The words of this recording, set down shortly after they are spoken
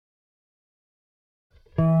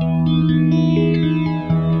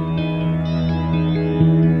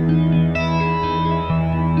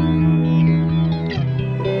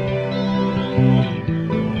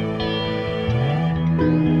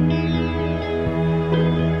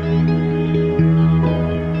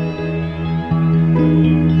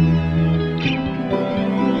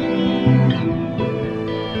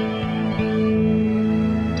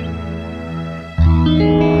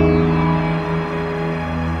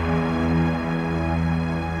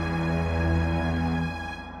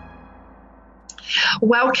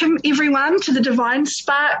Welcome, everyone, to the Divine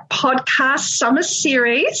Spark podcast summer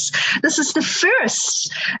series. This is the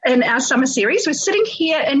first in our summer series. We're sitting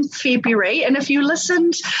here in February, and if you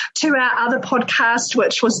listened to our other podcast,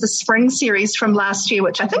 which was the spring series from last year,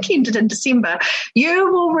 which I think ended in December,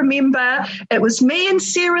 you will remember it was me and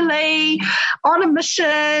Sarah Lee on a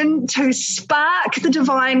mission to spark the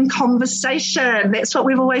divine conversation. That's what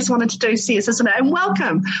we've always wanted to do, Sis, isn't it? And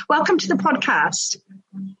welcome to the podcast.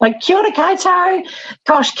 Well, kia ora koutou.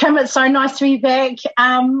 Gosh, Kim, it's so nice to be back.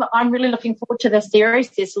 I'm really looking forward to this series.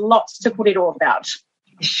 There's lots to put it all about.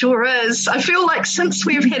 Sure is. I feel like since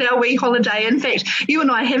we've had our wee holiday, in fact, you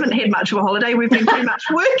and I haven't had much of a holiday. We've been pretty much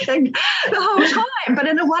working the whole time, but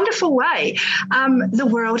in a wonderful way. The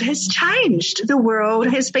world has changed. The world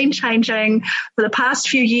has been changing for the past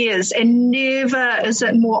few years, and never is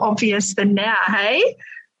it more obvious than now, hey?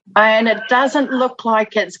 And it doesn't look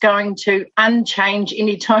like it's going to unchange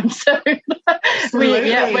anytime soon.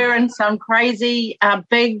 We're in some crazy,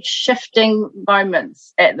 big shifting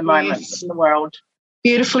moments at the moment in the world.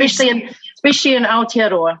 Beautifully, especially in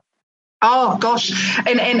Aotearoa. Oh, gosh.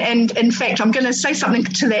 And in fact, I'm going to say something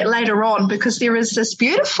to that later on, because there is this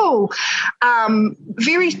beautiful,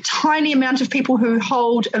 very tiny amount of people who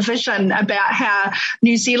hold a vision about how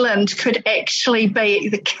New Zealand could actually be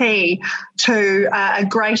the key to a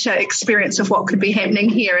greater experience of what could be happening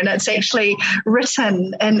here. And it's actually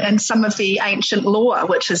written in some of the ancient lore,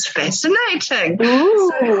 which is fascinating.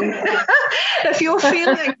 Ooh. So, if you're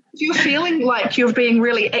feeling like you're being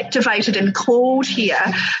really activated and called here,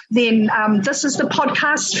 then this is the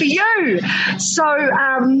podcast for you. So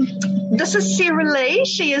this is Sarah Lee.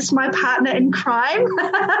 She is my partner in crime.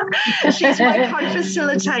 She's my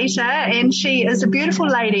co-facilitator, and she is a beautiful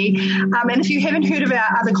lady. And if you haven't heard of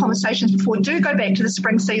our other conversations before, do go back to the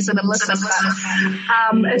spring season and listen.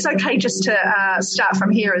 It's okay just to start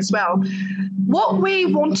from here as well. What we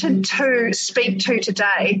wanted to speak to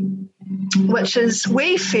today, which is,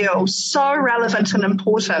 we feel, so relevant and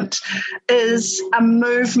important, is a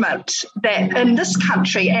movement that in this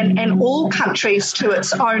country and all countries to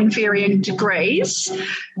its own varying degrees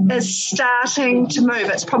is starting to move.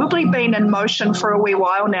 It's probably been in motion for a wee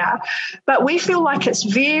while now, but we feel like it's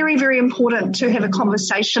very, very important to have a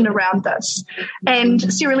conversation around this. And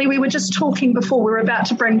Sarah Lee, we were just talking before, we were about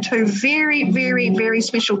to bring two very, very, very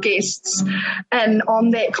special guests in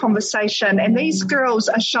on that conversation, and these girls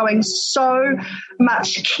are showing so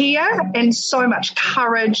much care and so much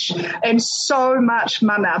courage and so much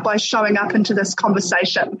mana by showing up into this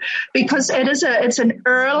conversation, because it's an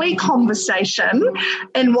early conversation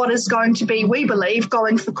in what is going to be, we believe,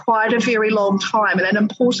 going for quite a very long time, and an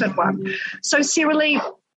important one. So Sarah Lee,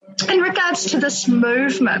 in regards to this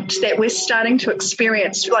movement that we're starting to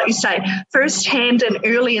experience, like you say, firsthand and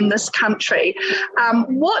early in this country,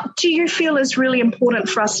 what do you feel is really important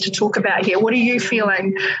for us to talk about here? What are you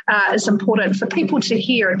feeling is important for people to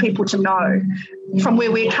hear and people to know from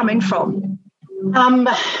where we're coming from?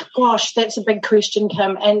 Gosh, that's a big question,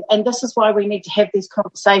 Kim. And this is why we need to have these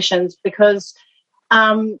conversations, because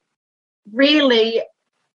really,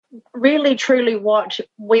 truly what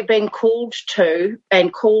we've been called to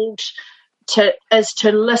is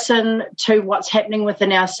to listen to what's happening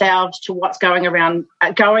within ourselves, to what's going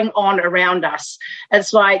on around us.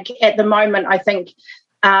 It's like at the moment, I think,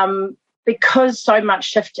 because so much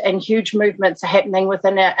shift and huge movements are happening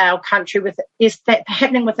within our country, is that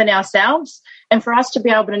happening within ourselves, and for us to be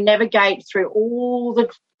able to navigate through all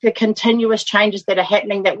the continuous changes that are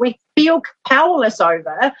happening that we feel powerless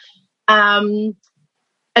over,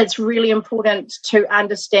 it's really important to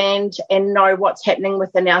understand and know what's happening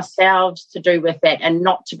within ourselves to do with that, and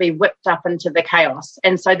not to be whipped up into the chaos.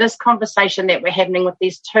 And so this conversation that we're having with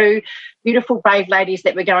these two beautiful, brave ladies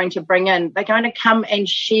that we're going to bring in, they're going to come and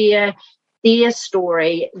share their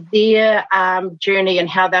story, their journey, and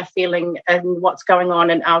how they're feeling and what's going on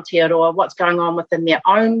in Aotearoa, what's going on within their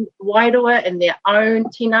own wairoa, in their own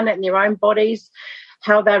tinana, in their own bodies,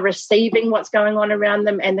 how they're receiving what's going on around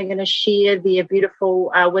them, and they're going to share their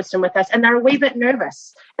beautiful wisdom with us. And they're a wee bit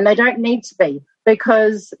nervous, and they don't need to be.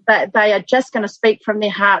 because they are just going to speak from their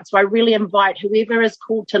heart. So I really invite whoever is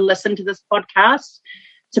called to listen to this podcast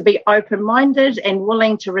to be open-minded and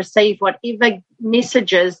willing to receive whatever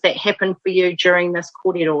messages that happen for you during this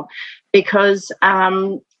kōrero, because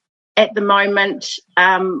at the moment,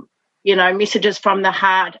 messages from the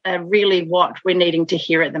heart are really what we're needing to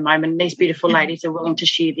hear at the moment. And these beautiful ladies are willing to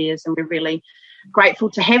share theirs, and we're really grateful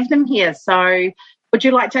to have them here. So would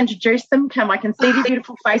you like to introduce them, Kim? I can see their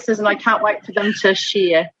beautiful faces and I can't wait for them to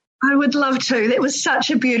share. I would love to. That was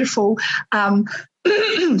such a beautiful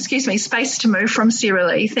space to move from Sarah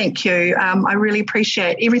Lee. Thank you. I really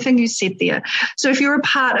appreciate everything you said there. So if you're a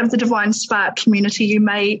part of the Divine Spark community, you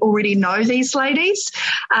may already know these ladies,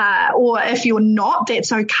 or if you're not,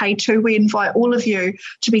 that's okay too. We invite all of you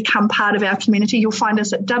to become part of our community. You'll find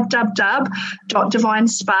us at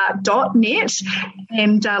www.divinespark.net.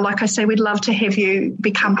 And like I say, we'd love to have you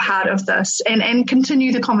become part of this and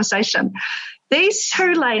continue the conversation. These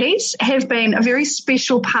two ladies have been a very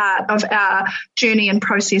special part of our journey and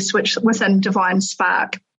process within Divine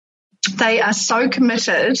Spark. They are so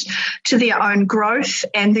committed to their own growth,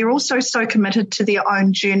 and they're also so committed to their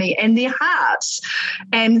own journey and their hearts.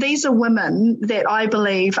 And these are women that I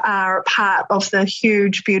believe are part of the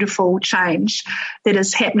huge, beautiful change that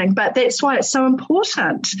is happening. But that's why it's so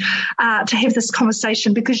important to have this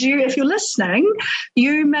conversation, because if you're listening,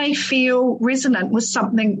 you may feel resonant with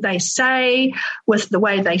something they say, with the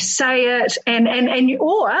way they say it,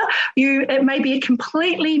 or it may be a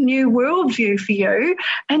completely new worldview for you,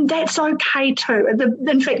 and that's okay too.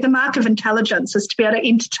 In fact, the mark of intelligence is to be able to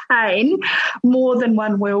entertain more than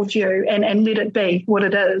one worldview and let it be what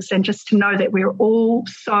it is, and just to know that we're all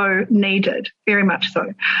so needed, very much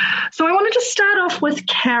so. So I wanted to start off with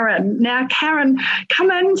Karen. Now, Karen, come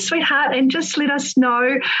in, sweetheart, and just let us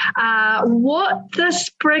know what this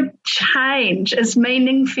big change is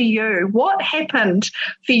meaning for you. What happened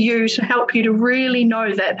for you to help you to really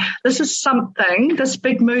know that this is something, this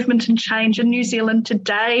big movement and change in New Zealand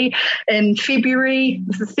today, in February,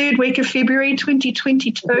 the third week of February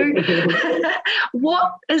 2022.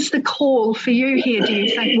 What is the call for you here, do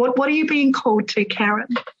you think? What are you being called to, Karen?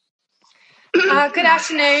 Good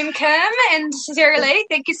afternoon, Kim and Sarah Lee.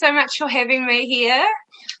 Thank you so much for having me here.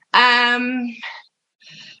 It's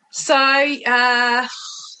a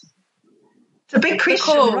big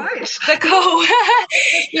question, right? The call.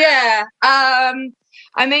 Yeah. I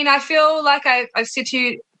mean, I feel like I've said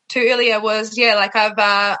to earlier was, like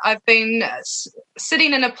I've been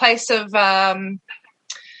sitting in a place of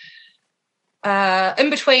in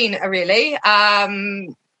between, really,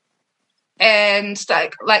 and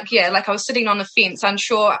like I was sitting on the fence,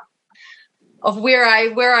 unsure of where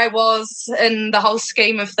I was in the whole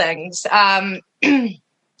scheme of things, and it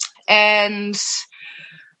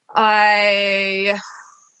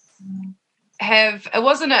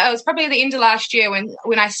was probably the end of last year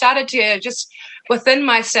when I started to just within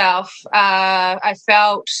myself, I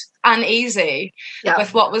felt uneasy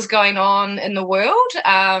with what was going on in the world,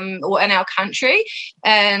 or in our country,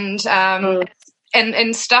 and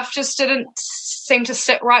stuff just didn't seem to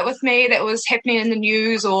sit right with me that was happening in the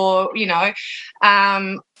news, or it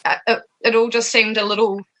all just seemed a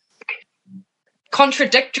little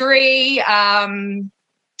contradictory.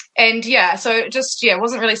 So it just,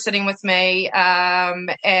 wasn't really sitting with me.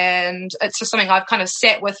 And it's just something I've kind of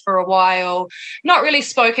sat with for a while, not really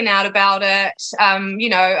spoken out about it.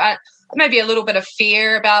 Maybe a little bit of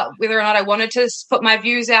fear about whether or not I wanted to put my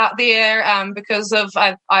views out there, because of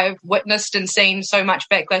I've witnessed and seen so much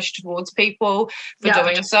backlash towards people for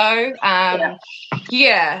doing so. I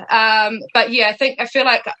feel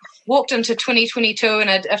like I walked into 2022 and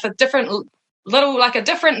a different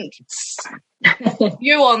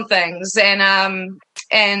view on things, a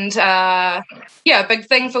big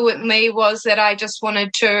thing for me was that I just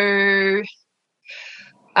wanted to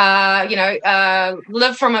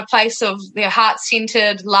live from a place of their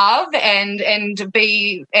heart-centered love and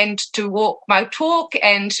to walk my talk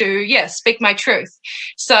and to speak my truth.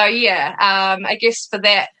 So I guess for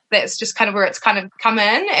that's just kind of where it's kind of come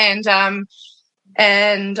in,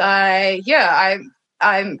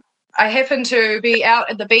 I happened to be out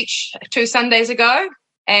at the beach 2 Sundays ago,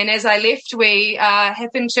 and as I left, we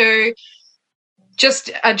happened to just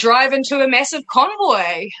drive into a massive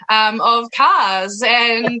convoy of cars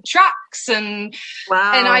and trucks, and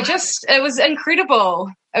wow. And it was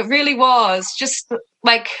incredible. It really was. Just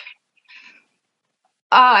like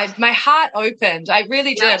my heart opened. I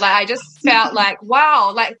really did. Like I just felt like,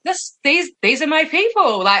 wow, like these are my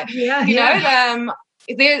people. Like I'm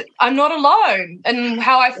not alone in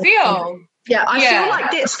how I feel. Yeah, I feel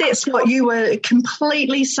like that's what you were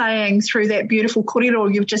completely saying through that beautiful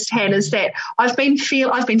kōrero you've just had, is that I've been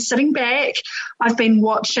sitting back, I've been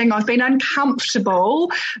watching, I've been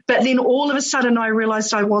uncomfortable, but then all of a sudden I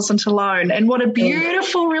realised I wasn't alone. And what a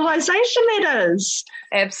beautiful realisation that is.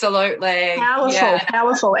 Absolutely.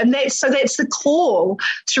 Powerful. And that's the call,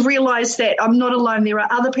 to realise that I'm not alone. There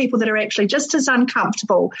are other people that are actually just as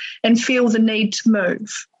uncomfortable and feel the need to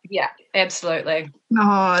move. Yeah, absolutely.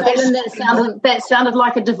 Oh, Caitlin, that sounded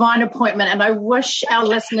like a divine appointment, and I wish our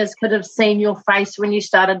listeners could have seen your face when you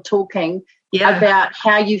started talking about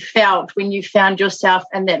how you felt when you found yourself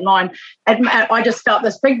in that line. And I just felt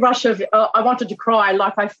this big rush of, I wanted to cry.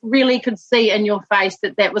 Like, I really could see in your face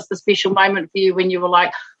that was the special moment for you when you were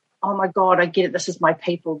like, oh my God, I get it. This is my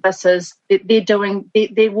people.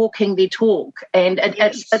 They're walking their talk. And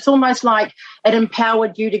it's almost like it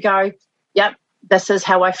empowered you to go, yep, this is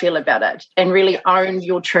how I feel about it, and really own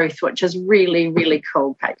your truth, which is really, really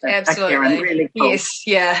cool, Caitlin. Absolutely. Karen, really cool. Yes,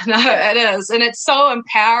 yeah, no, it is. And it's so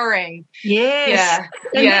empowering. Yes.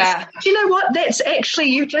 Yeah. Do you know what? That's actually,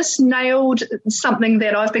 you just nailed something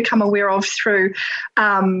that I've become aware of through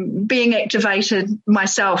being activated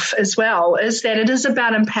myself as well, is that it is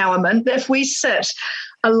about empowerment. If we sit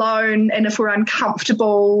alone and if we're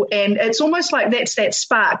uncomfortable, and it's almost like that's that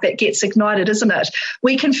spark that gets ignited, isn't it?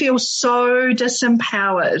 We can feel so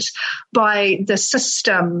disempowered by the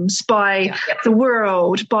systems, by the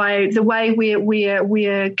world, by the way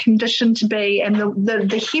we're conditioned to be, and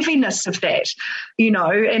the heaviness of that,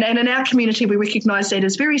 and in our community we recognise that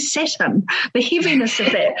as very Saturn, the heaviness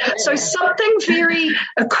of that. So something very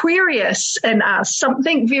Aquarius in us,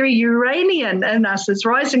 something very Uranian in us is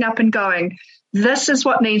rising up and going, this is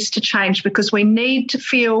what needs to change, because we need to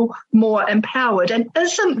feel more empowered. And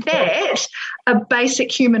isn't that a basic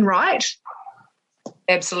human right?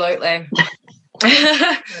 Absolutely.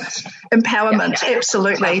 Empowerment,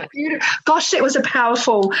 absolutely. Gosh, that was a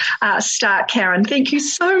powerful start, Karen. Thank you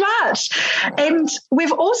so much. And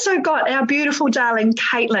we've also got our beautiful darling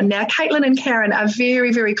Caitlin. Now, Caitlin and Karen are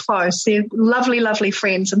very, very close. They're lovely, lovely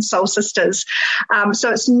friends and soul sisters. So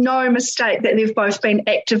it's no mistake that they've both been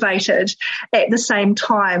activated at the same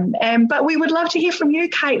time. But we would love to hear from you,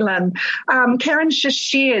 Caitlin. Karen's just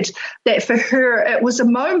shared that for her it was a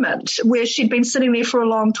moment where she'd been sitting there for a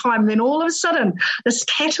long time. Then all of a sudden, this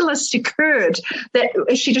catalyst occurred that,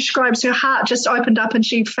 as she describes, her heart just opened up and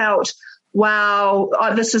she felt, wow,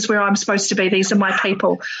 this is where I'm supposed to be. These are my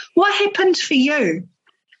people. What happened for you?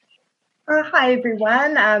 Hi,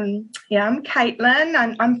 everyone. I'm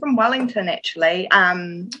Caitlin. I'm from Wellington, actually,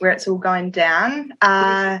 where it's all going down.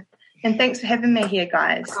 And thanks for having me here,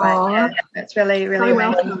 guys. It's really, really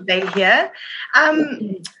amazing to be here.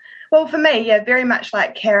 Well, for me, very much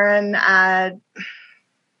like Karen,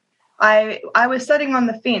 I was sitting on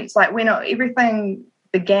the fence, like when everything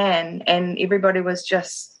began and everybody was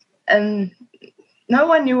just, and no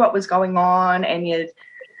one knew what was going on, and you'd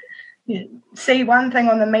see one thing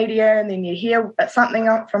on the media and then you hear something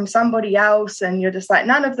from somebody else and you're just like,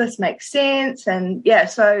 none of this makes sense. And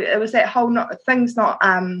so it was that whole things not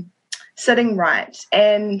sitting right.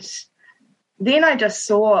 And then I just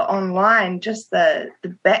saw online just the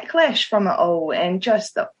backlash from it all, and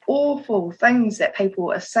just the awful things that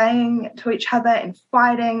people are saying to each other and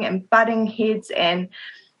fighting and butting heads. And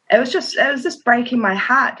it was just breaking my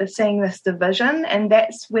heart to seeing this division. And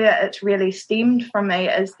that's where it's really stemmed from me,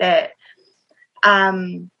 is that,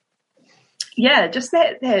 just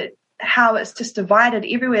that how it's just divided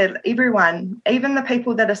everywhere, everyone, even the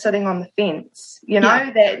people that are sitting on the fence,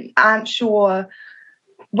 that aren't sure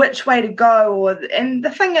which way to go, and the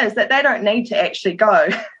thing is that they don't need to actually go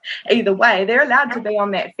either way. They're allowed to be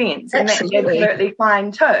on that fence, and that's absolutely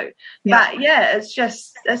fine too. But it's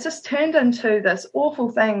just turned into this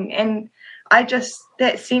awful thing. And I just,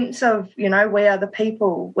 that sense of, we are the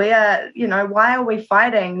people, why are we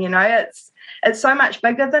fighting? It's so much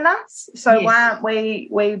bigger than us. So why aren't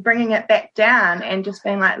we bringing it back down and just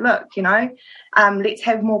being like, look, let's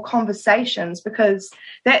have more conversations, because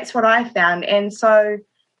that's what I found. And so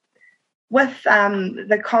with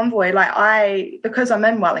the convoy, because I'm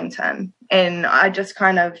in Wellington and I just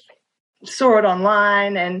kind of saw it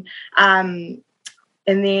online, and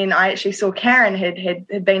then I actually saw Karen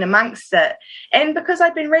had been amongst it, and because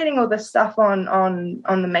I'd been reading all this stuff on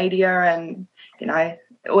the media, and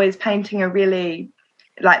always painting a really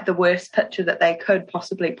the worst picture that they could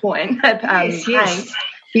possibly paint.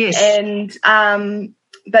 Yes. And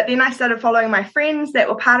but then I started following my friends that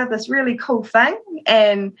were part of this really cool thing,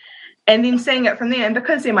 and then seeing it from there. And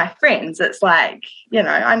because they're my friends, it's like,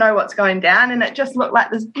 I know what's going down, and it just looked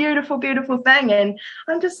like this beautiful, beautiful thing. And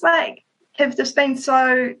I'm just like, have just been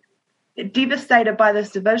so devastated by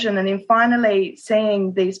this division, and then finally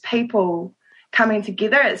seeing these people coming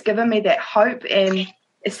together, it's given me that hope, and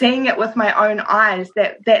seeing it with my own eyes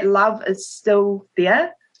that love is still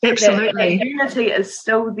there. Absolutely. That unity is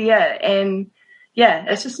still there. And yeah,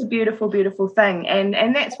 it's just a beautiful, beautiful thing.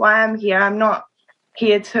 And that's why I'm here. I'm not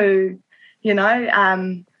here to,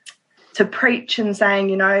 to preach and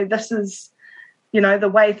saying, this is,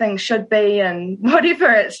 the way things should be and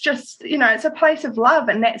whatever. It's just, it's a place of love.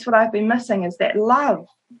 And that's what I've been missing, is that love.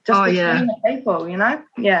 Just between the people,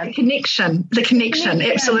 Yeah. The connection,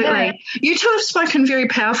 absolutely. Yeah. You two have spoken very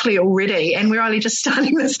powerfully already, and we're only just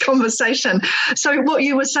starting this conversation. So what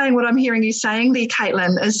you were saying, what I'm hearing you saying there,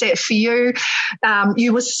 Caitlin, is that for you,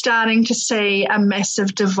 you were starting to see a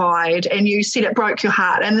massive divide, and you said it broke your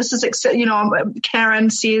heart. And this is, Karen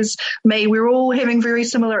says, me, we're all having very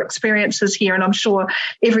similar experiences here, and I'm sure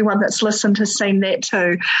everyone that's listened has seen that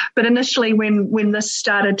too. But initially when this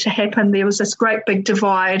started to happen, there was this great big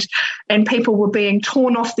divide, and people were being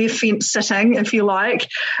torn off their fence sitting, if you like,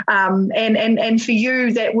 and for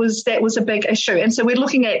you that was a big issue. And so we're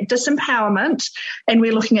looking at disempowerment, and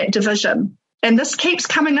we're looking at division, and this keeps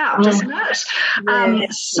coming up, doesn't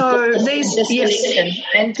it? So there's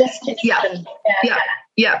and disconnection.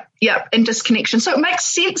 And disconnection. So it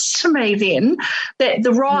makes sense to me then that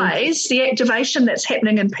the rise, the activation that's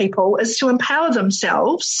happening in people is to empower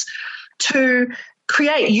themselves to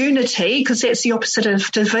create unity, because that's the opposite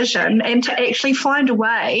of division, and to actually find a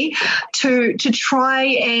way to try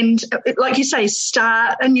and, like you say,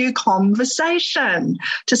 start a new conversation,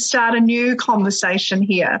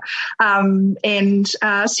 here. And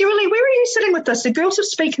Sirilee, where are you sitting with this? The girls have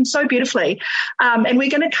spoken so beautifully, and we're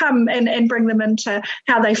going to come and bring them into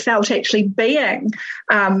how they felt actually being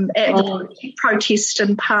at the protest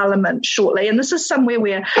in Parliament shortly. And this is somewhere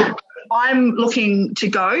where I'm looking to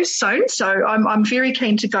go soon, so I'm very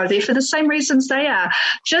keen to go there for the same reasons they are,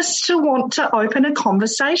 just to want to open a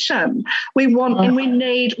conversation. We want and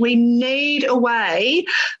we need a way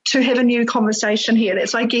to have a new conversation here.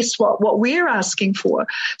 That's, I guess, what we're asking for.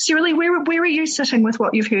 Sirilee, where are you sitting with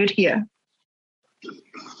what you've heard here?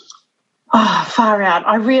 Oh, far out.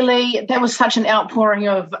 That was such an outpouring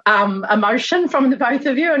of emotion from the both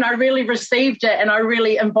of you, and I really received it, and I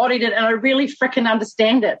really embodied it, and I really frickin'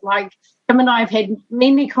 understand it. Like, Kim and I have had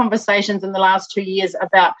many conversations in the last 2 years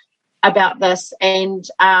about this, and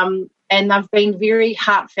they've been very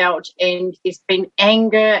heartfelt, and there's been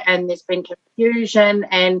anger, and there's been confusion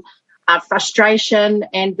and frustration,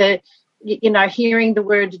 and hearing the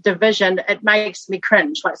word division, it makes me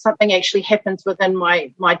cringe. Like, something actually happens within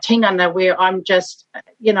my tinana where I'm just,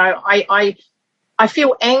 I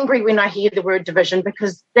feel angry when I hear the word division,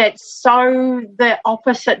 because that's so the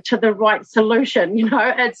opposite to the right solution.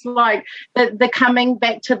 It's like the coming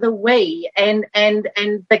back to the we and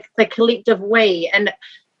the collective we, and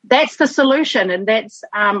that's the solution. And that's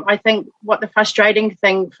I think what the frustrating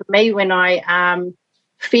thing for me when I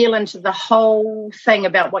feel into the whole thing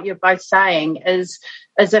about what you're both saying is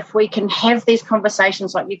if we can have these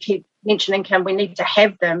conversations like you keep mentioning, Kim, we need to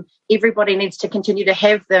have them. Everybody needs to continue to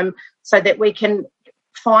have them so that we can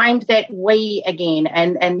find that we again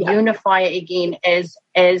and unify it again as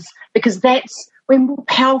because we're more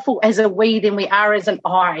powerful as a we than we are as an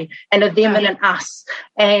I and a them and an us.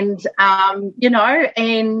 And,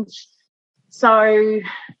 and so,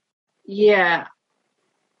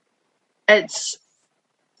 it's,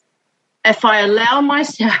 if I allow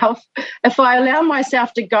myself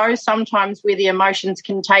to go sometimes where the emotions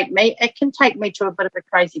can take me, it can take me to a bit of a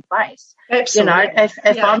crazy place. Absolutely.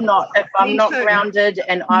 If I'm not grounded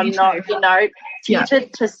and I'm not,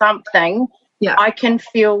 tethered to something, I can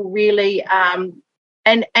feel really and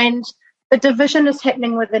the division is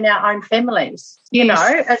happening within our own families.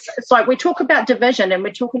 Yes. It's like we talk about division and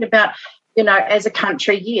we're talking about, as a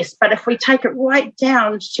country, yes, but if we take it right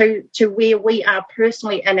down to where we are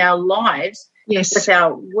personally in our lives, with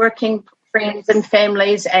our working friends and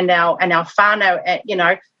families and our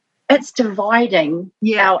whānau, it's dividing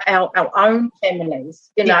our own families,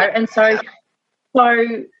 and so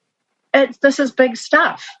this is big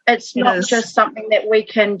stuff. It's not just something that we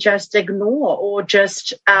can just ignore or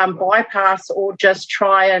just bypass or just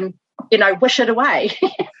try and, wish it away.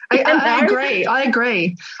 I agree.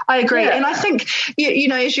 Yeah. And I think,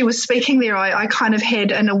 as you were speaking there, I kind of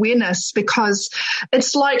had an awareness, because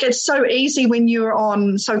it's like it's so easy when you're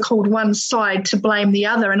on so-called one side to blame the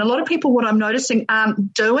other. And a lot of people, what I'm noticing,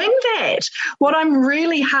 aren't doing that. What I'm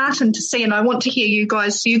really heartened to see, and I want to hear you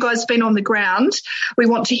guys been on the ground, we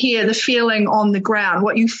want to hear the feeling on the ground,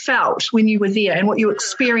 what you felt when you were there and what you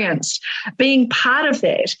experienced, being part of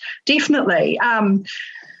that, definitely.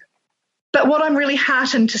 But what I'm really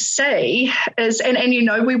heartened to see is, and you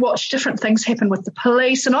know, we watch different things happen with the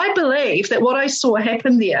police, and I believe that what I saw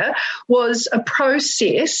happen there was a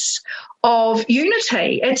process of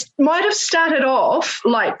unity. It might have started off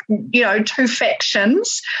like, you know, two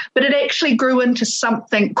factions, but it actually grew into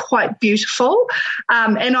something quite beautiful.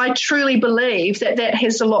 And I truly believe that that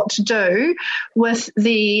has a lot to do with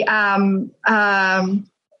the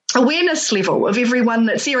awareness level of everyone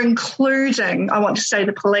that's there, including, I want to say,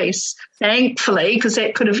 the police, thankfully, because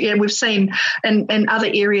that could have, we've seen in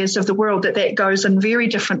other areas of the world that goes in very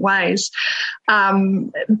different ways.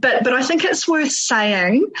 But I think it's worth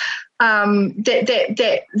saying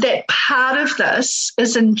that part of this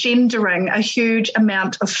is engendering a huge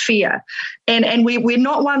amount of fear, and we're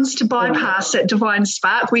not ones to bypass it, Divine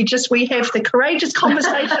Spark. We have the courageous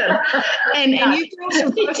conversation, and you girls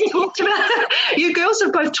have both talked about it. You girls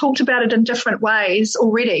have both talked about it in different ways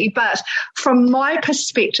already. But from my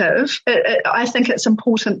perspective, I think it's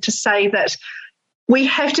important to say that we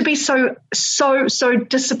have to be so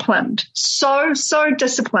disciplined, so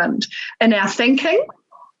disciplined in our thinking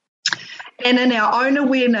and in our own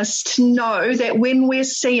awareness to know that when we're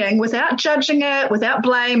seeing, without judging it, without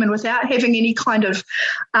blame, and without having any kind of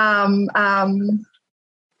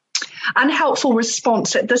unhelpful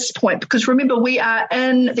response at this point, because remember, we are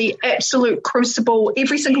in the absolute crucible.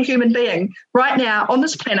 Every single human being right now on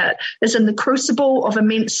this planet is in the crucible of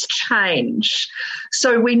immense change.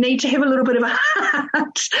 So we need to have a little bit of a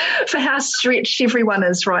heart for how stretched everyone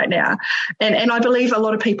is right now. And I believe a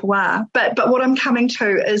lot of people are. But what I'm coming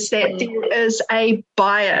to is that there is a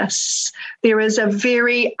bias. There is a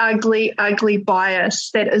very ugly bias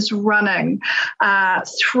that is running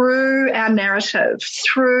through our narrative,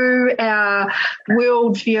 through our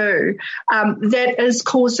worldview, that is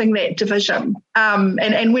causing that division.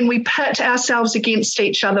 And when we pit ourselves against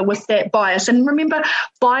each other with that bias, and remember,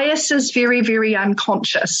 bias is very, very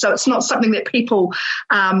unconscious. So it's not something that people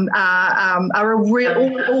are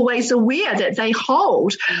always aware that they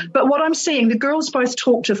hold. But what I'm seeing, the girls both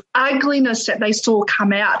talked of ugliness that they saw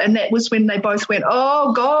come out, and that was when they both went,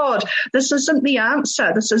 oh God, this isn't the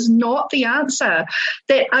answer. This is not the answer.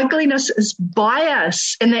 That ugliness is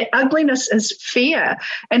bias, and that ugliness is fear,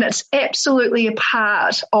 and it's absolutely a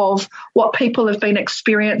part of what people have been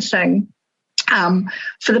experiencing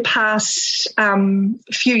for the past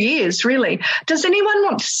few years, really. Does anyone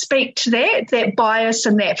want to speak to that bias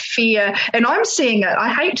and that fear? And I'm seeing it.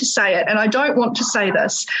 I hate to say it, and I don't want to say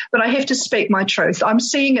this, but I have to speak my truth. I'm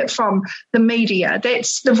seeing it from the media.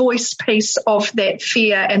 That's the voice piece of that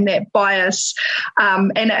fear and that bias.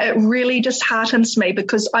 And it really disheartens me,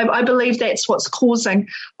 because I believe that's what's causing,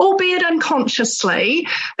 albeit unconsciously,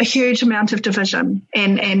 a huge amount of division.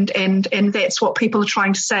 And that's what people are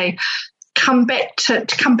trying to say. Come back to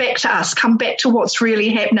us, come back to what's really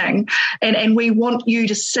happening. And we want you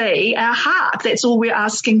to see our heart. That's all we're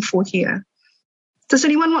asking for here. Does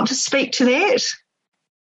anyone want to speak to that?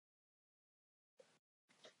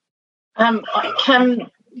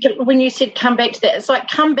 When you said come back to that, it's like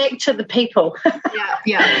come back to the people.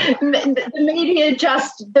 Yeah. The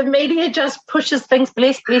media just pushes things,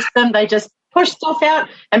 bless them. They just push stuff out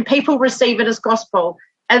and people receive it as gospel.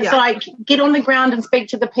 It's like, get on the ground and speak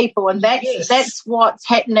to the people. And that's what's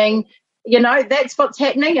happening. You know, that's what's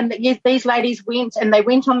happening. And these ladies went on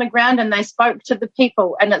the ground and they spoke to the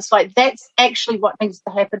people. And it's like, that's actually what needs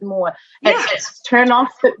to happen more. It's turn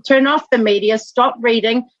off the media, stop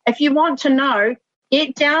reading. If you want to know,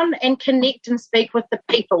 get down and connect and speak with the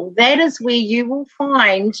people. That is where you will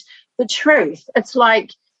find the truth. It's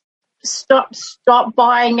like, stop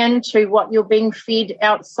buying into what you're being fed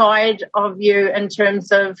outside of you in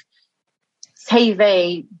terms of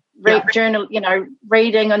TV, journal,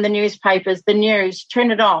 reading on the newspapers, the news. Turn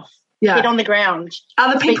it off. Get on the ground.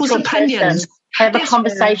 Other people's opinions. Have a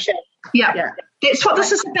conversation. Yeah. That's what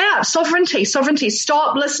this is about. Sovereignty.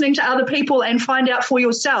 Stop listening to other people and find out for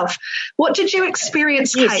yourself. What did you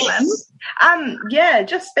experience, Caitlin?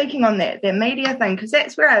 Just speaking on that, the media thing, because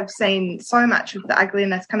that's where I've seen so much of the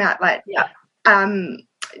ugliness come out.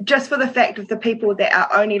 Just for the fact of the people that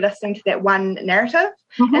are only listening to that one narrative.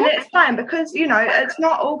 Mm-hmm. And that's fine, because, it's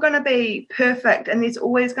not all going to be perfect, and there's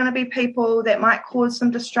always going to be people that might cause some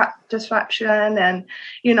disruption and,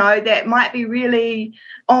 that might be really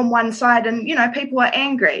on one side and, people are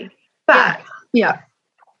angry. But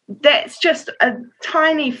that's just a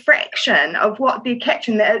tiny fraction of what they're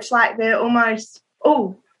catching. That it's like they're almost,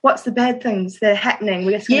 what's the bad things that are happening?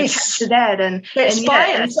 We're just going to capture that.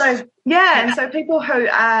 And so people who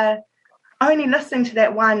are only listening to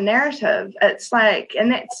that one narrative, it's like,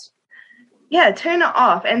 and that's, turn it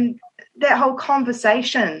off. And that whole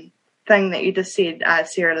conversation thing that you just said,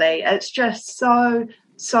 Sarah Lee. It's just so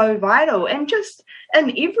vital, and just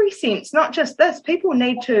in every sense, not just this. People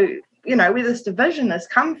need to, where this division has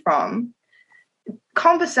come from.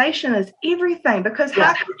 Conversation is everything, because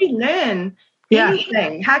how can you learn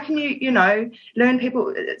anything? How can you,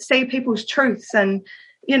 see people's truths, and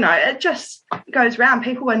it just goes round.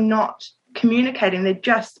 People are not communicating; they're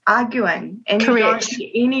just arguing, and you don't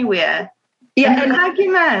get anywhere. Yeah, an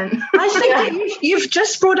argument. I think that you've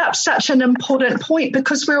just brought up such an important point,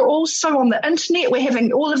 because we're also on the internet. We're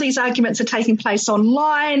having all of these arguments are taking place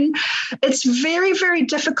online. It's very, very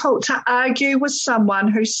difficult to argue with someone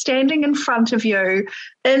who's standing in front of you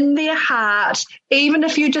in their heart, even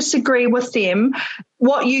if you disagree with them.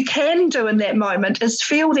 What you can do in that moment is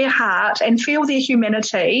feel their heart and feel their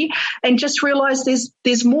humanity, and just realise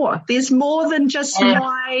there's more. There's more than just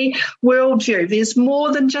my worldview. There's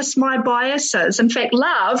more than just my biases. In fact,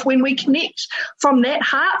 love, when we connect from that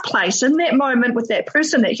heart place in that moment with that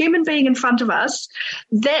person, that human being in front of us,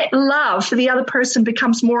 that love for the other person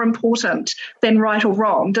becomes more important than right or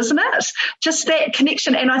wrong, doesn't it? Just that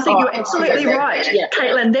connection. And I think you're absolutely right,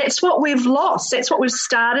 Caitlin. That's what we've lost. That's what we've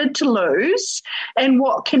started to lose. And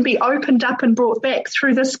what can be opened up and brought back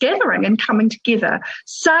through this gathering and coming together.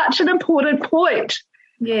 Such an important point.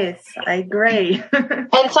 Yes, I agree.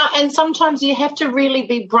 and sometimes you have to really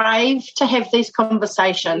be brave to have these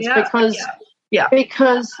conversations, because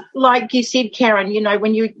like you said, Karen,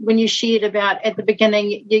 when you shared about at the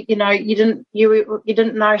beginning, you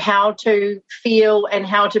didn't know how to feel and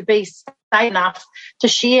how to be safe enough to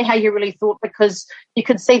share how you really thought, because you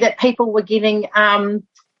could see that people were getting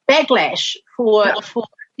backlash for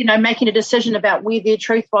making a decision about where their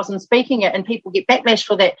truth was and speaking it, and people get backlash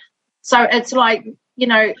for that. So it's like,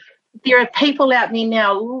 there are people out there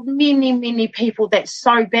now, many people that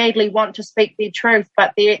so badly want to speak their truth,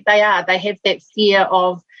 but they have that fear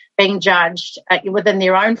of being judged within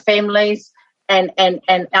their own families and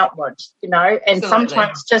outwards, and Absolutely.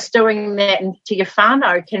 Sometimes just doing that to your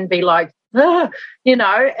whānau can be like,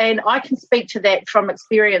 and I can speak to that from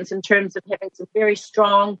experience in terms of having some very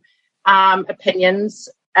strong opinions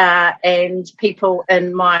and people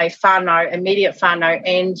in my whānau, immediate whānau,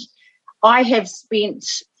 and I have spent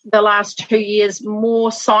the last 2 years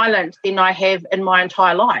more silent than I have in my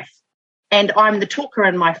entire life, and I'm the talker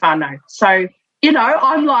in my whānau. So,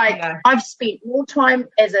 I'm like, I've spent more time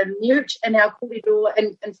as a mute in our kōrero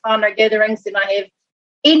and whānau gatherings than I have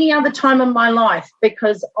any other time in my life,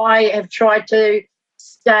 because I have tried to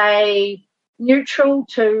stay neutral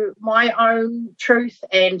to my own truth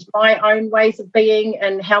and my own ways of being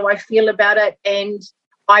and how I feel about it, and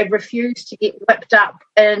I refuse to get whipped up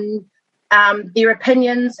in their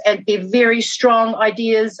opinions and their very strong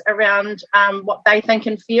ideas around what they think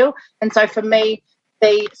and feel. And so for me,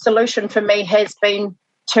 the solution for me has been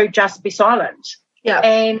to just be silent. Yeah.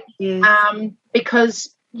 And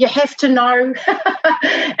because you have to know,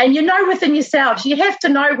 and within yourselves, you have to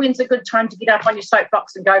know when's a good time to get up on your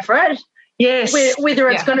soapbox and go for it. Yes. Whether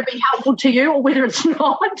it's going to be helpful to you or whether it's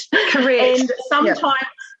not. Correct. And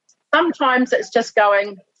sometimes it's just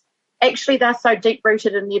going, actually, they're so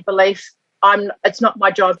deep-rooted in their beliefs, it's not my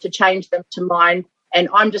job to change them to mine, and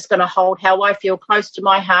I'm just going to hold how I feel close to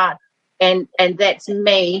my heart, and that's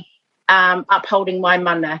me upholding my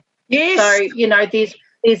mana. Yes. So,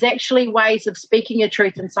 there's actually ways of speaking your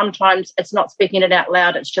truth, and sometimes it's not speaking it out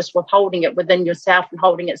loud, it's just withholding it within yourself and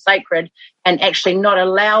holding it sacred, and actually not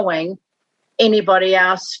allowing anybody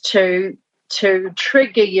else to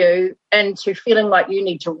trigger you into feeling like you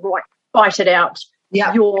need to fight it out.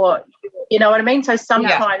 Yeah. You know what I mean? So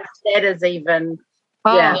sometimes that is even...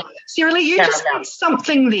 Sarah Lee, you just said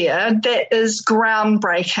something there that is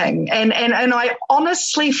groundbreaking, and I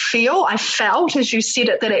honestly I felt as you said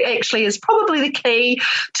it, that it actually is probably the key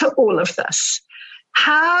to all of this.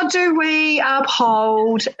 How do we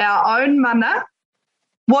uphold our own mana?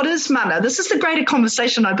 What is mana? This is the greater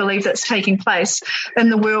conversation, I believe, that's taking place in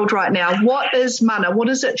the world right now. What is mana? What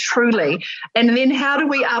is it truly? And then how do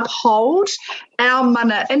we uphold our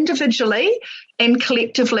mana individually and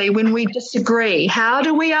collectively when we disagree? How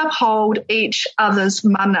do we uphold each other's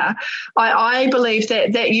mana? I believe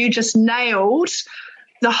that you just nailed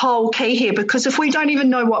the whole key here, because if we don't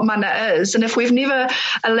even know what mana is, and if we've never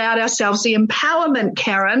allowed ourselves the empowerment,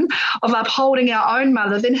 Karen, of upholding our own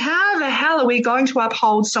mana, then how the hell are we going to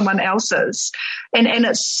uphold someone else's? And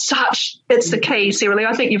it's the key, Sarah Lee.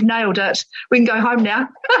 I think you've nailed it. We can go home now.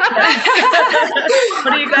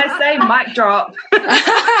 What do you guys say? Mic drop. And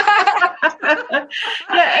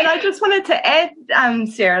I just wanted to add,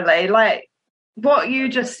 Sarah Lee, what you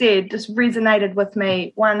just said just resonated with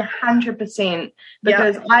me 100%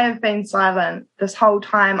 because I have been silent this whole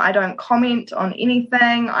time. I don't comment on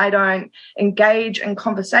anything. I don't engage in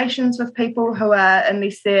conversations with people who are,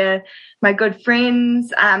 unless they're my good friends,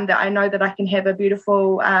 that I know that I can have a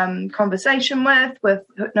beautiful conversation with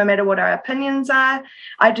no matter what our opinions are.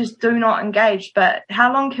 I just do not engage. But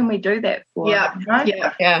how long can we do that for? Yeah. Correct.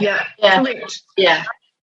 Yeah.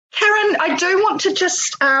 Karen, I do want to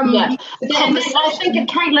just I think,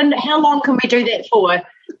 Caitlin, how long can we do that for?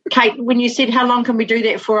 Kate, when you said how long can we do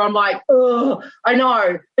that for, I'm like, oh, I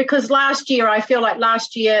know. Because I feel like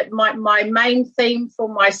last year, my main theme for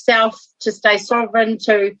myself to stay sovereign,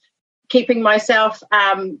 to keeping myself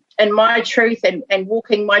in my truth and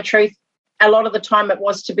walking my truth, a lot of the time it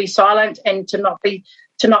was to be silent and to not be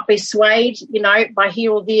swayed, by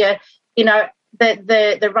here or there.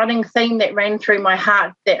 The running theme that ran through my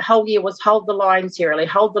heart that whole year was hold the line, Sarah.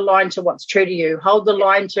 Hold the line to what's true to you. Hold the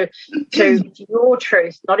line to your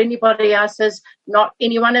truth, not anybody else's, not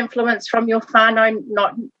anyone influenced from your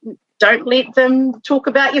whānau, don't let them talk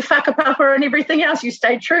about your whakapapa and everything else. You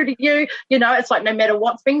stay true to you. It's like no matter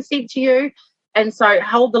what's being said to you. And so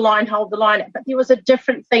hold the line. But there was a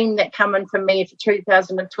different theme that came in for me for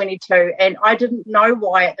 2022, and I didn't know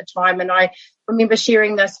why at the time. And I remember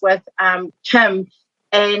sharing this with Kim,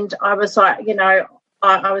 and I was like,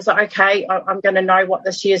 I was like, okay, I'm going to know what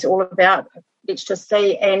this year's all about. Let's just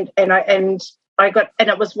see. And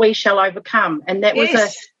it was we shall overcome, and that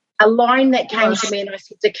was a line that came to me, and I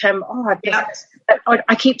said to Kim,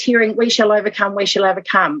 I kept hearing we shall overcome,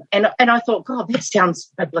 and I thought, God, that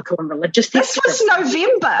sounds biblical and religious. This was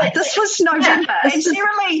November. And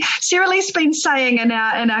Sarah Lee's been saying in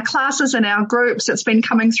our classes, in our groups, it's been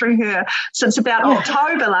coming through her since about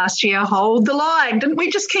October last year, hold the line. Didn't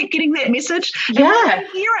we just keep getting that message? And what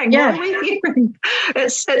are we hearing?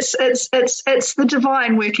 It's the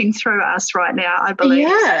divine working through us right now, I believe.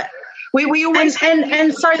 Yeah. We always so we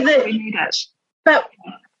need it. But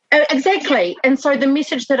exactly. And so the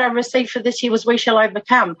message that I received for this year was we shall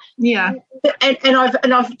overcome. Yeah. And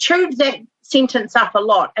I've chewed that sentence up a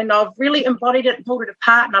lot, and I've really embodied it and pulled it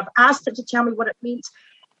apart, and I've asked it to tell me what it means.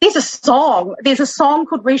 There's a song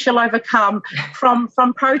called We Shall Overcome from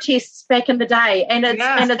protests back in the day, and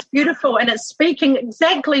it's beautiful, and it's speaking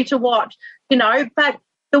exactly to what, but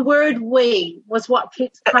the word we was what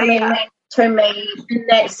keeps coming to me in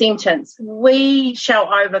that sentence. We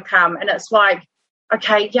shall overcome. And it's like,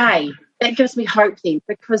 okay, yay. That gives me hope then,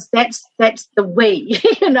 because that's the we,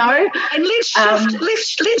 And let's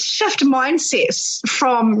shift mindsets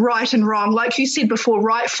from right and wrong. Like you said before,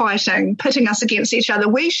 right fighting, pitting us against each other.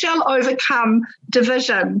 We shall overcome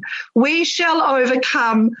division. We shall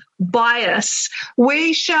overcome bias.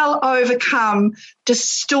 We shall overcome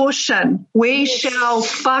distortion. We shall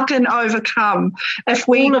fucking overcome if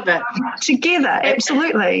we all of it together.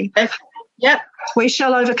 Absolutely. Yep. We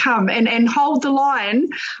shall overcome and hold the line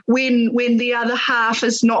when the other half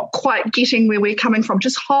is not quite getting where we're coming from.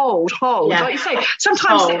 Just hold. Yeah. Like you say,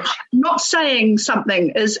 sometimes not saying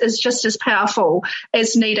something is just as powerful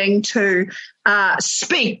as needing to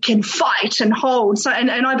speak and fight and hold. So, and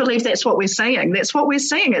I believe that's what we're seeing.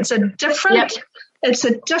 It's a different. Yep. It's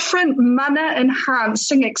a different mana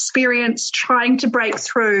enhancing experience trying to break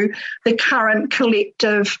through the current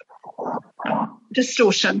collective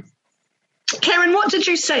distortion. Karen, what did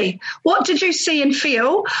you see? What did you see and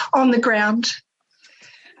feel on the ground?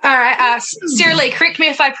 All right, Sarah Lee, correct me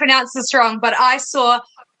if I pronounce this wrong, but I saw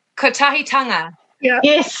kotahitanga. Yeah.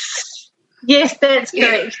 Yes, that's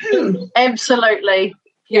correct. Absolutely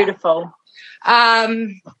beautiful.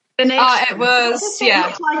 Connection. It was, What does that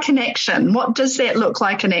look like connection? What does that look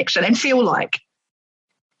like connection and feel like?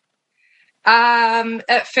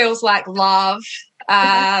 It feels like love.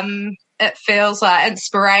 It feels like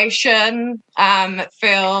inspiration. It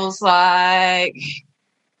feels like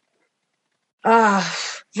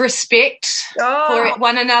respect for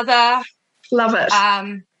one another. Love it.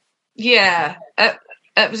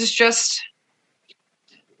 It was just.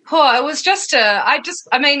 It was just I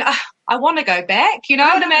want to go back. You know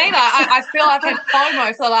what I mean? I feel I've had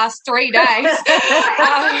FOMO for the last 3 days.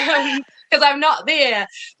 Because I'm not there,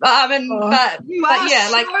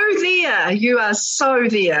 you are so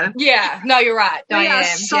there. Yeah, no, you're right. We are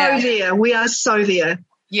so there.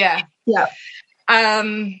 Yeah. I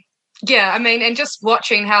mean, and just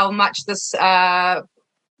watching how much this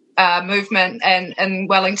movement and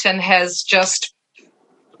Wellington has just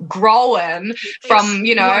growing from,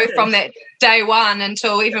 you know, from that day one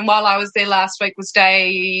until even while I was there last week was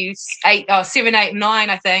day 7, 8, 9,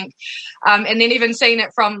 I think. And then even seeing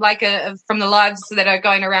it from like from the lives that are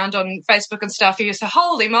going around on Facebook and stuff, you just say,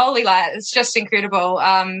 holy moly, like it's just incredible.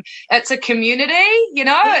 It's a community, you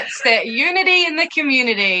know, it's that unity in the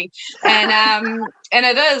community. And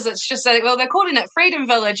it is, it's just, well, they're calling it Freedom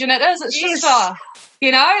Village, and it is, it's just,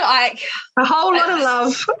 you know, like a whole lot of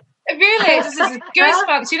love. Really, it's just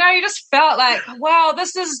goosebumps. You know, you just felt like, wow,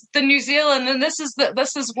 this is the New Zealand, and this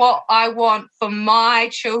is what I want for my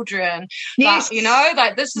children. Yes. Like, you know,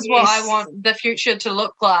 like this is what I want the future to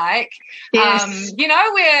look like. Yes. You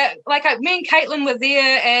know, we're like me and Caitlin were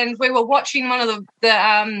there, and we were watching one of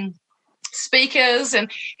the speakers, and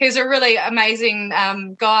he's a really amazing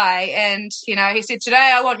guy, and you know, he said,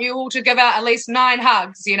 today I want you all to give out at least 9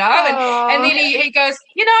 hugs, you know. And then he goes,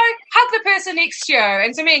 you know, hug the person next to you.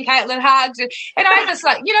 And so me and Caitlin hugged, and I just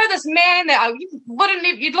like, you know, this man that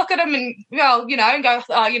you'd look at him and, well, you know, and go,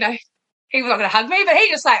 oh, you know, he was not going to hug me, but he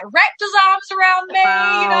just like wrapped his arms around me.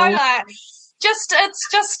 You know, like it's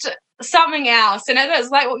just something else. And it is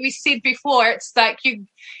like what we said before, it's like you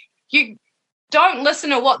don't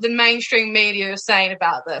listen to what the mainstream media is saying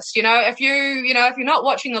about this. You know, if you're not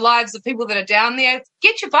watching the lives of people that are down there,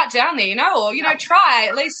 get your butt down there, you know, or, you know, try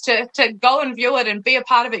at least to go and view it and be a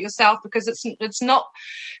part of it yourself, because it's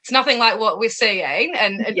nothing like what we're seeing.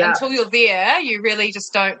 And until you're there, you really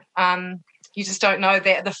just don't, you just don't know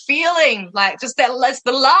that the feeling, like just that, it's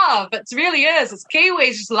the love. It really is. It's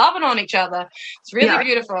Kiwis just loving on each other. It's really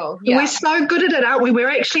beautiful. Yeah. We're so good at it, aren't we? We're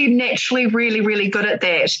actually naturally really, really good at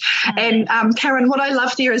that. And Karen, what I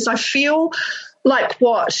love there is I feel like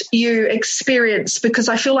what you experienced, because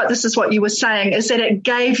I feel like this is what you were saying, is that it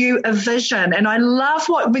gave you a vision. And I love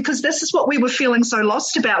because this is what we were feeling so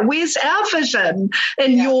lost about. Where's our vision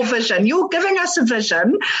in your vision? You're giving us a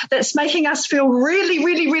vision that's making us feel really,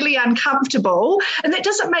 really, really uncomfortable. And that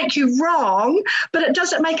doesn't make you wrong, but it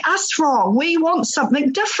doesn't make us wrong. We want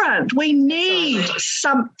something different. We need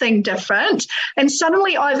something different. And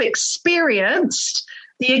suddenly I've experienced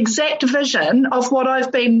the exact vision of what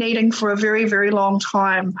I've been needing for a very, very long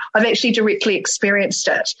time. I've actually directly experienced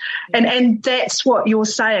it. And that's what you're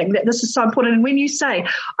saying, that this is so important. And when you say,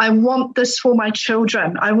 I want this for my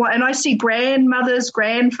children, and I see grandmothers,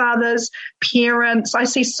 grandfathers, parents, I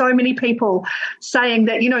see so many people saying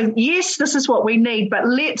that, you know, yes, this is what we need, but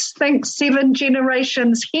let's think 7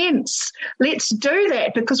 generations hence. Let's do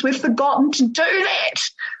that, because we've forgotten to do that.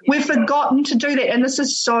 We've forgotten to do that. And this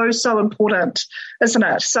is so, so important, isn't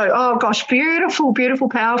it? So, oh gosh, beautiful, beautiful,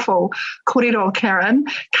 powerful. Kōrero, Karen.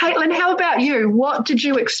 Caitlin, how about you? What did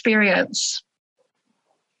you experience?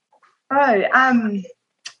 Everything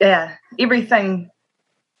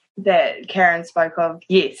that Karen spoke of,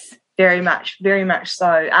 yes, very much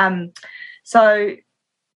so. So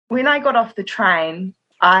when I got off the train,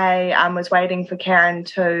 I was waiting for Karen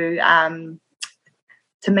to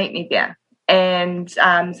meet me there. And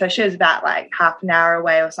so she was about like half an hour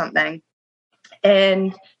away or something.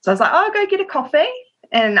 And so I was like, I'll go get a coffee.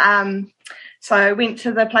 And so I went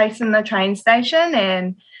to the place in the train station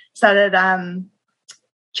and started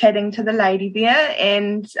chatting to the lady there.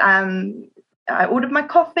 And I ordered my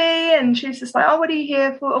coffee, and she's just like, oh, what are you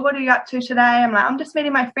here for? What are you up to today? I'm like, I'm just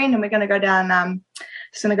meeting my friend, and we're going to go down,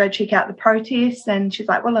 just going to go check out the protest. And she's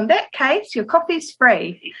like, well, in that case, your coffee's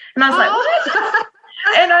free. And I was like, what?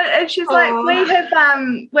 And she's like,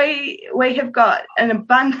 we have got an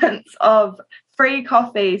abundance of free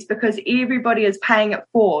coffees because everybody is paying it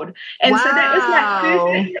forward. And so that was my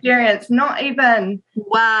first experience, not even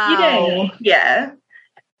eating. Yeah.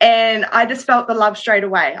 And I just felt the love straight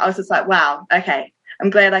away. I was just like, wow, okay, I'm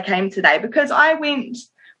glad I came today, because I went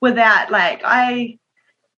without, like, I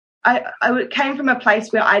came from a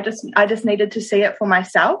place where I just needed to see it for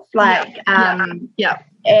myself. Like,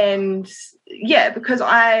 and because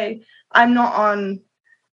I'm not on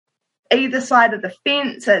either side of the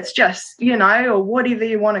fence. It's just, you know, or whatever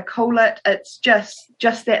you want to call it. It's just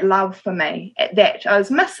that love for me that I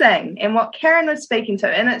was missing, and what Karen was speaking to.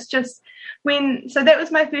 And it's just so that was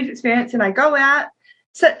my first experience. And I go out,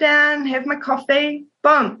 sit down, have my coffee,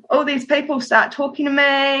 boom, all these people start talking to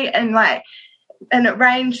me, and it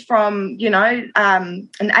ranged from, you know, an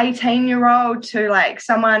 18-year-old to like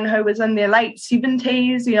someone who was in their late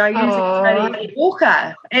 70s, you know, using a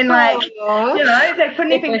walker, and like, you know, they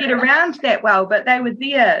couldn't even get around that well, but they were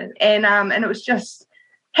there, and it was just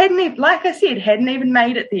hadn't even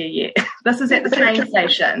made it there yet. This is at the train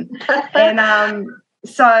station, and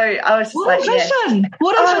so I was just what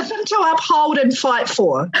a vision to uphold and fight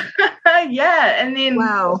for. And then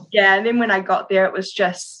and then when I got there, it was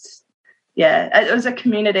just it was a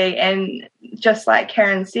community. And just like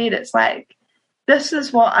Karen said, it's like, this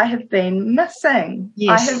is what I have been missing.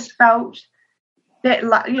 Yes. I have felt that,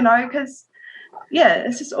 because,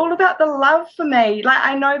 it's just all about the love for me. Like,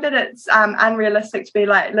 I know that it's unrealistic to be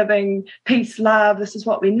like living peace, love, this is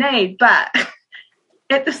what we need. But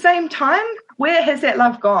at the same time, where has that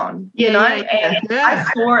love gone? And I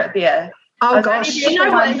saw it there. Oh, gosh. Do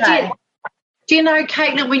you know,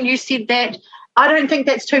 Caitlin, when you said that, I don't think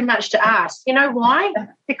that's too much to ask. You know why?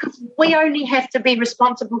 Because we only have to be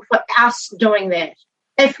responsible for us doing that.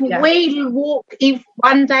 If we walk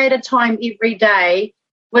one day at a time every day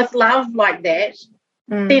with love like that,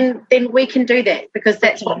 then we can do that, because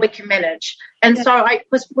that's what we can manage. And so I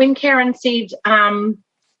was, when Karen said,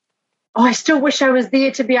 I still wish I was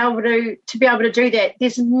there to be able to do that.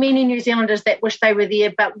 There's many New Zealanders that wish they were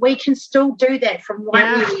there, but we can still do that from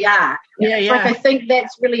right where we are. So I think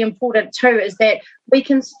that's really important too, is that we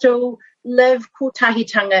can still live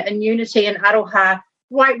kotahitanga in unity and aroha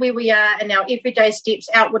right where we are in our everyday steps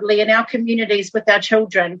outwardly in our communities with our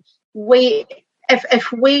children.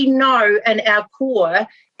 If we know in our core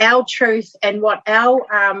our truth and what our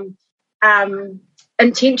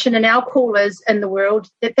intention and our call is in the world,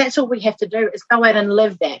 that's all we have to do is go out and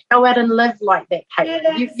live that. Go out and live like that, Kate.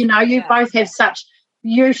 You both have such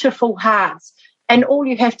beautiful hearts, and all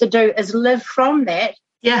you have to do is live from that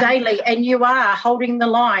daily, and you are holding the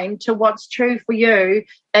line to what's true for you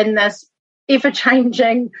in this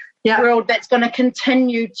ever-changing world that's going to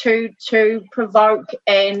continue to provoke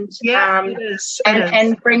and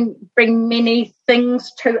bring many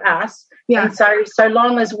things to us. And so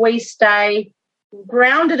long as we stay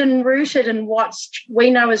grounded and rooted in what we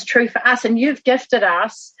know is true for us, and you've gifted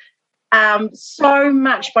us so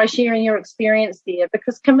much by sharing your experience there,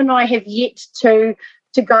 because Kim and I have yet to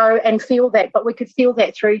go and feel that, but we could feel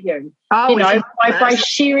that through you. By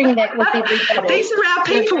sharing that with everybody. These are our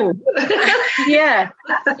people.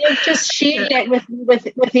 You've just shared that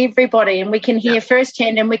with everybody, and we can hear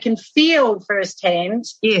firsthand and we can feel firsthand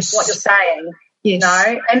what you're saying.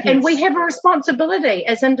 And we have a responsibility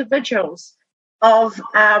as individuals of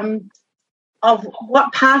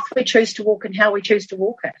what path we choose to walk and how we choose to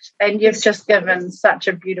walk it. And you've just given such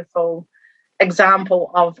a beautiful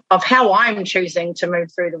example of how I'm choosing to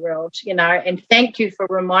move through the world, and thank you for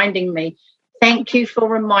reminding me. Thank you for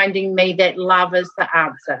reminding me that love is the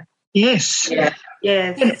answer. Yes.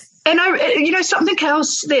 And I, something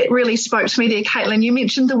else that really spoke to me there, Caitlin, you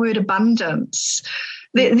mentioned the word abundance.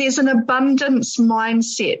 There's an abundance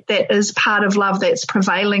mindset that is part of love that's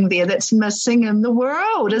prevailing there, that's missing in the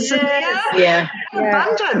world, isn't there?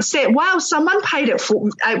 Abundance. That, wow, someone paid it for,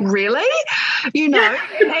 really?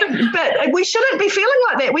 But we shouldn't be feeling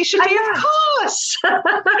like that. We should be, of course.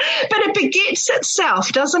 But it begets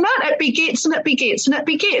itself, doesn't it? It begets and it begets and it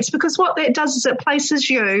begets, because what that does is it places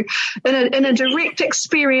you in a direct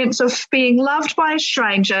experience of being loved by a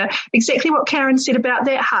stranger, exactly what Karen said about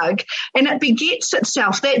that hug, and it begets itself.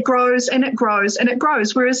 That grows and it grows and it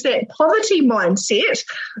grows. Whereas that poverty mindset,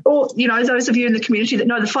 or, those of you in the community that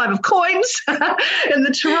know the 5 of coins in the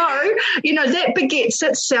tarot, that begets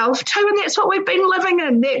itself too. And that's what we've been living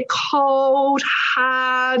in, that cold,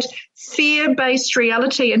 hard, fear-based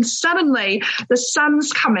reality. And suddenly the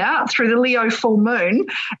sun's come out through the Leo full moon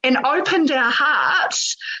and opened our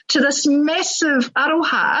hearts to this massive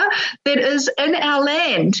aroha that is in our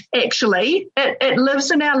land, actually. It lives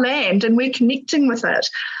in our land and we're connecting with it.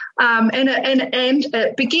 And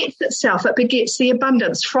it begets itself. It begets the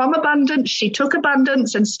abundance. From abundance, she took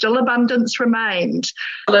abundance, and still abundance remained.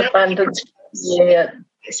 Abundance,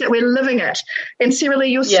 So we're living it. And Sarah Lee,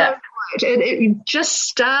 you're so right. Just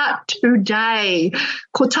start today.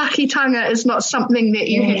 Kotahitanga is not something that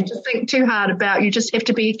you have to think too hard about. You just have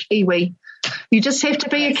to be a Kiwi. You just have to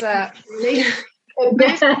be a Kiwi.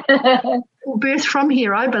 Birth from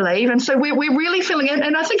here, I believe. And so we're really feeling it.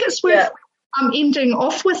 And I think it's worth ending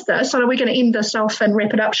off with this. So we're going to end this off and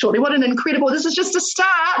wrap it up shortly. What an incredible, this is just a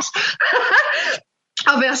start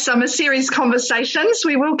of our summer series conversations.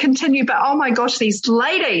 We will continue, but oh my gosh, these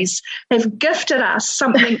ladies have gifted us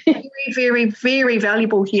something very, very, very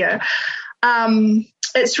valuable here.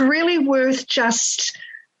 It's really worth just,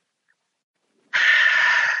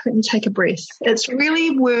 let me take a breath. It's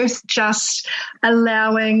really worth just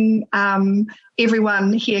allowing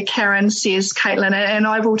everyone here, Karen says, Caitlin, and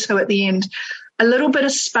I will too at the end, a little bit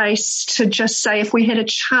of space to just say, if we had a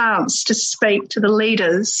chance to speak to the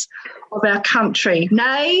leaders of our country,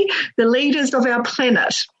 nay, the leaders of our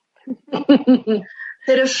planet, that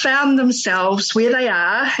have found themselves where they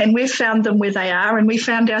are, and we've found them where they are, and we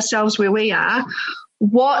found ourselves where we are,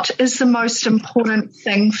 what is the most important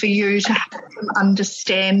thing for you to help them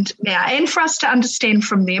understand now, and for us to understand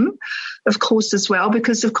from them, of course, as well,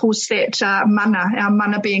 because, of course, that our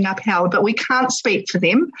mana being upheld, but we can't speak for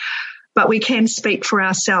them, but we can speak for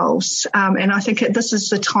ourselves. And I think this is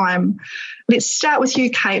the time. Let's start with you,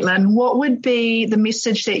 Caitlin. What would be the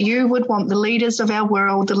message that you would want the leaders of our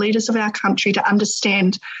world, the leaders of our country to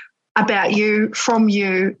understand about you, from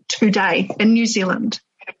you today in New Zealand?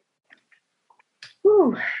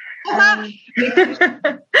 Ooh.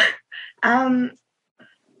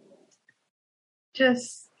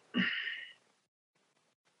 Just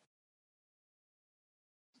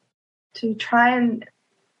to try and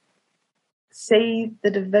see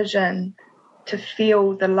the division, to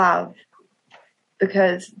feel the love,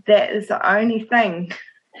 because that is the only thing.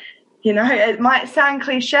 You know, it might sound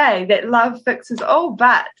cliche that love fixes all,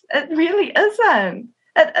 but it really isn't.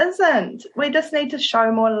 It isn't. We just need to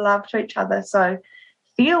show more love to each other. So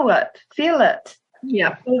feel it.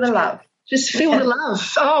 Yeah. Feel the love. Just feel the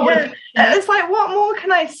love. Oh, yeah. It's like, what more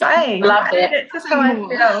can I say? Love it. That's just how I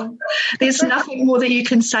feel. There's nothing more that you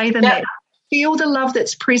can say than that. Feel the love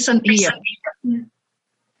that's present here.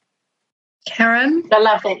 Karen? I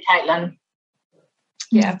love that, Caitlin.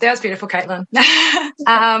 Yeah, that was beautiful, Caitlin.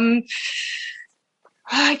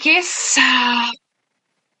 I guess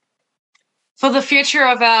for the future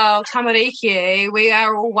of our tamariki, we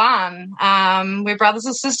are all one. We're brothers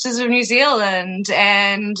and sisters of New Zealand,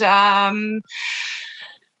 and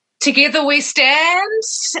together we stand.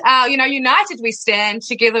 United we stand.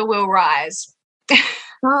 Together we'll rise.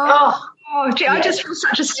 Gee, I just feel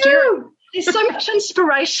such a stir. There's so much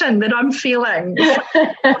inspiration that I'm feeling.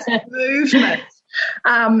 Movement.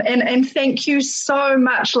 And thank you so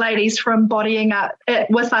much, ladies, for embodying it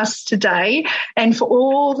with us today, and for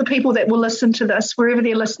all the people that will listen to this, wherever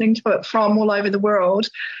they're listening to it from, all over the world.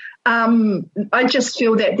 I just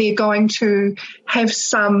feel that they're going to have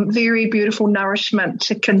some very beautiful nourishment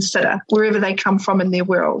to consider wherever they come from in their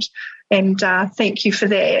world. And thank you for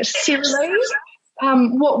that. Sarah Lee,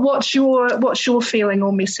 what's your feeling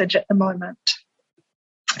or message at the moment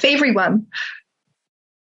for everyone?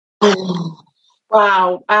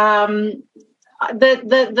 Wow. The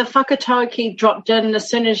whakatauki dropped in as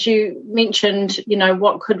soon as you mentioned,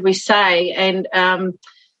 what could we say? And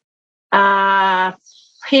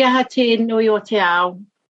hea te nui o te ao.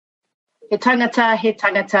 He tangata, he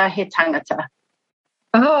tangata, he tangata.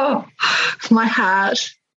 Oh, my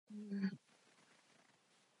heart.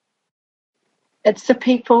 It's the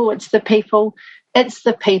people, it's the people, it's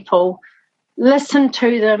the people. Listen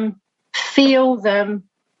to them, feel them,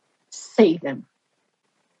 see them.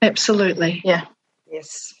 Absolutely. Yeah.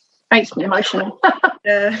 Yes. Makes me emotional.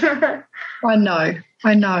 Yeah. I know.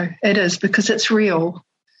 It is, because it's real.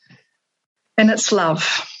 And it's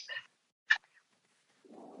love.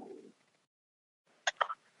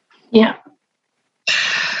 Yeah.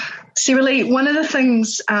 Sarah Lee, one of the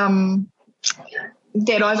things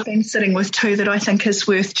that I've been sitting with too, that I think is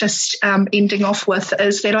worth just ending off with,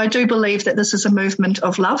 is that I do believe that this is a movement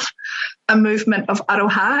of love, a movement of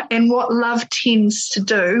aroha, and what love tends to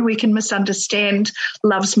do, we can misunderstand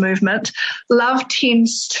love's movement. Love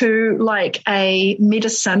tends to, like a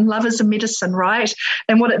medicine, love is a medicine, right?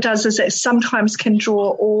 And what it does is it sometimes can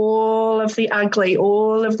draw all of the ugly,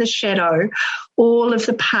 all of the shadow, all of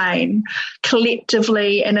the pain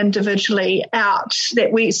collectively and individually out.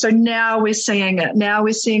 So now we're seeing it. Now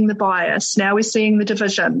we're seeing the bias. Now we're seeing the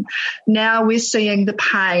division. Now we're seeing the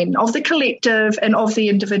pain of the collective and of the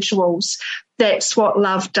individuals. That's what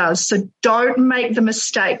love does. So don't make the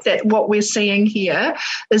mistake that what we're seeing here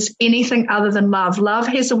is anything other than love. Love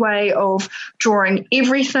has a way of drawing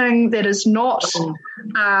everything that is not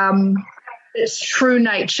its true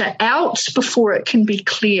nature out before it can be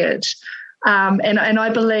cleared. And I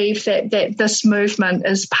believe that this movement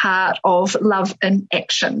is part of love in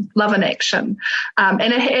action. And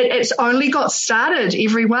it's only got started,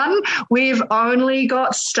 everyone. We've only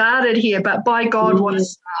got started here, but by God, what a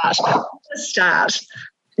start.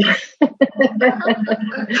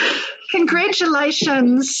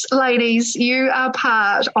 Congratulations, ladies. You are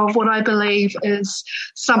part of what I believe is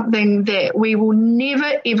something that we will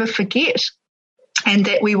never, ever forget, and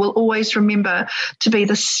that we will always remember to be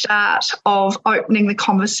the start of opening the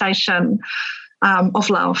conversation of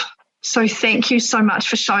love. So thank you so much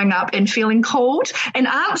for showing up and feeling called and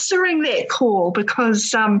answering that call,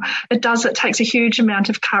 because it takes a huge amount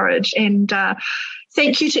of courage. And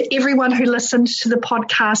Thank you to everyone who listened to the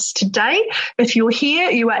podcast today. If you're here,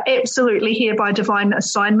 you are absolutely here by divine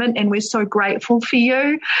assignment, and we're so grateful for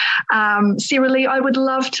you. Sarah Lee, I would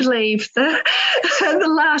love to leave the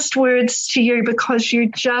last words to you, because you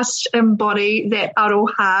just embody that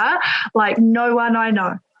aroha like no one I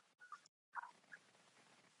know.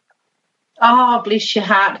 Oh, bless your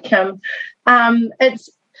heart, Kim. It's,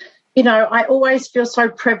 I always feel so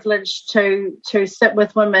privileged to sit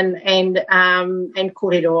with women and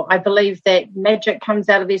kōrero. I believe that magic comes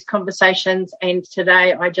out of these conversations, and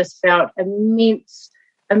today I just felt immense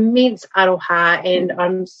aroha, and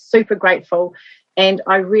I'm super grateful. And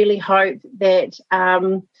I really hope that,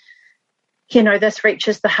 this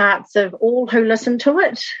reaches the hearts of all who listen to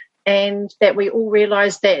it, and that we all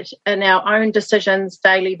realise that in our own decisions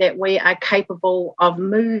daily that we are capable of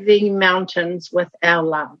moving mountains with our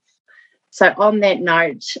love. So on that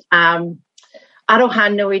note,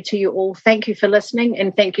 aroha nui to you all. Thank you for listening,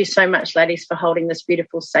 and thank you so much, ladies, for holding this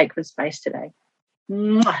beautiful sacred space today.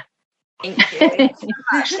 Mwah. Thank you.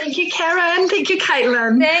 Thank you, Karen. Thank you,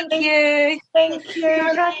 Caitlin. Thank you. Thank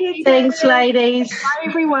you. Thanks, ladies. Bye,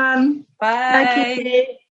 everyone. Bye.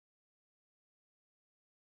 Okay.